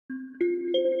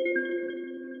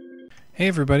Hey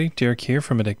everybody, Derek here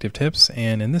from Addictive Tips,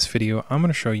 and in this video I'm going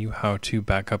to show you how to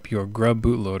back up your Grub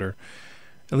bootloader,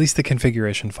 at least the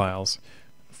configuration files,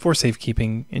 for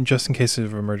safekeeping and just in case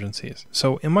of emergencies.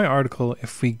 So in my article,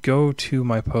 if we go to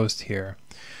my post here,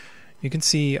 you can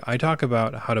see I talk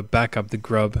about how to back up the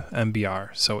Grub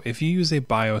MBR. So if you use a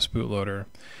BIOS bootloader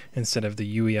instead of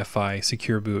the UEFI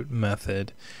secure boot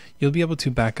method, you'll be able to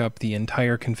back up the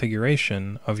entire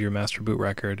configuration of your master boot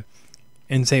record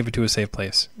and save it to a safe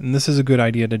place. And this is a good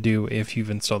idea to do if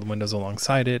you've installed Windows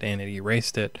alongside it and it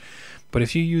erased it. But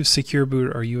if you use Secure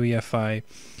Boot or UEFI,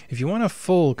 if you want a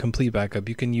full complete backup,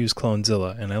 you can use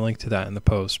Clonezilla, and I link to that in the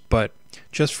post. But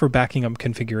just for backing up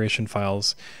configuration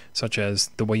files, such as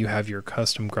the way you have your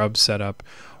custom Grub set up,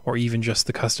 or even just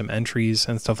the custom entries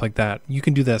and stuff like that, you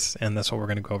can do this, and that's what we're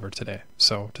going to go over today.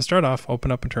 So to start off,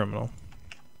 open up a terminal.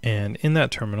 And in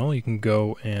that terminal, you can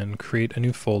go and create a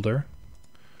new folder.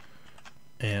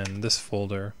 And this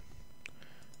folder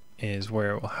is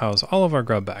where it will house all of our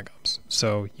Grub backups.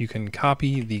 So you can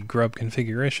copy the Grub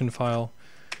configuration file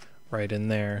right in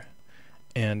there,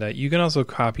 and you can also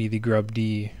copy the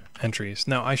grubd entries.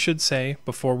 Now I should say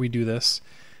before we do this,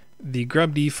 the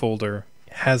grubd folder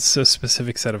has a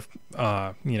specific set of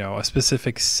a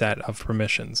specific set of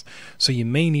permissions. So you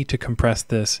may need to compress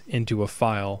this into a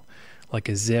file like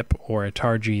a zip or a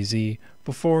tar.gz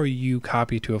before you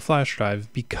copy to a flash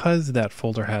drive, because that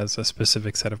folder has a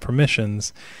specific set of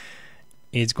permissions.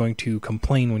 It's going to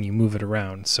complain when you move it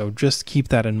around. So just keep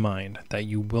that in mind, that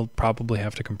you will probably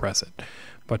have to compress it.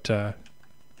 But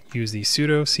use the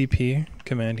sudo cp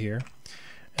command here,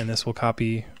 and this will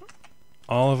copy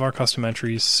all of our custom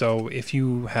entries. So if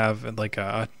you have like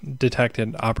a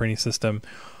detected operating system,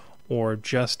 or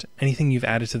just anything you've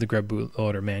added to the Grub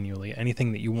bootloader manually,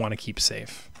 anything that you want to keep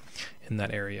safe in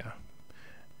that area.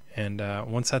 And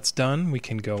once that's done, we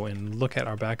can go and look at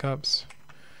our backups.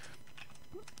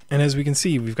 And as we can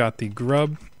see, we've got the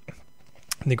Grub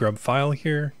file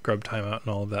here, Grub timeout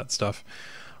and all of that stuff.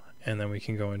 And then we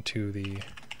can go into the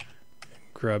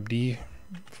grubd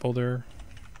folder,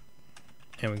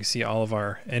 and we can see all of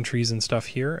our entries and stuff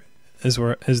here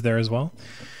is there as well.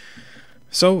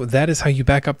 So that is how you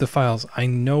back up the files. I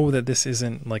know that this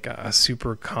isn't like a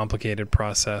super complicated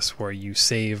process where you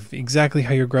save exactly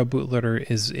how your Grub bootloader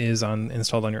is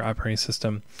installed on your operating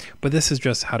system, but this is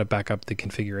just how to back up the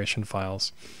configuration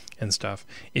files and stuff.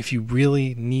 If you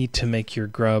really need to make your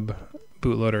Grub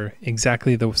bootloader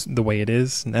exactly the way it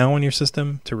is now on your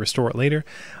system to restore it later,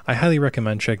 I highly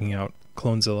recommend checking out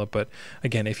Clonezilla. But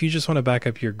again, if you just want to back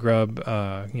up your Grub,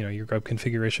 your Grub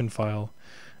configuration file,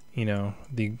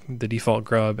 the default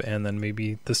Grub, and then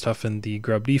maybe the stuff in the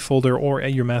grubd folder or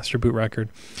at your master boot record,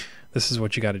 this is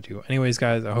what you got to do. Anyways,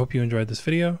 guys, I hope you enjoyed this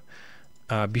video.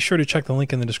 Be sure to check the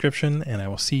link in the description, and I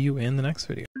will see you in the next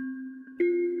video.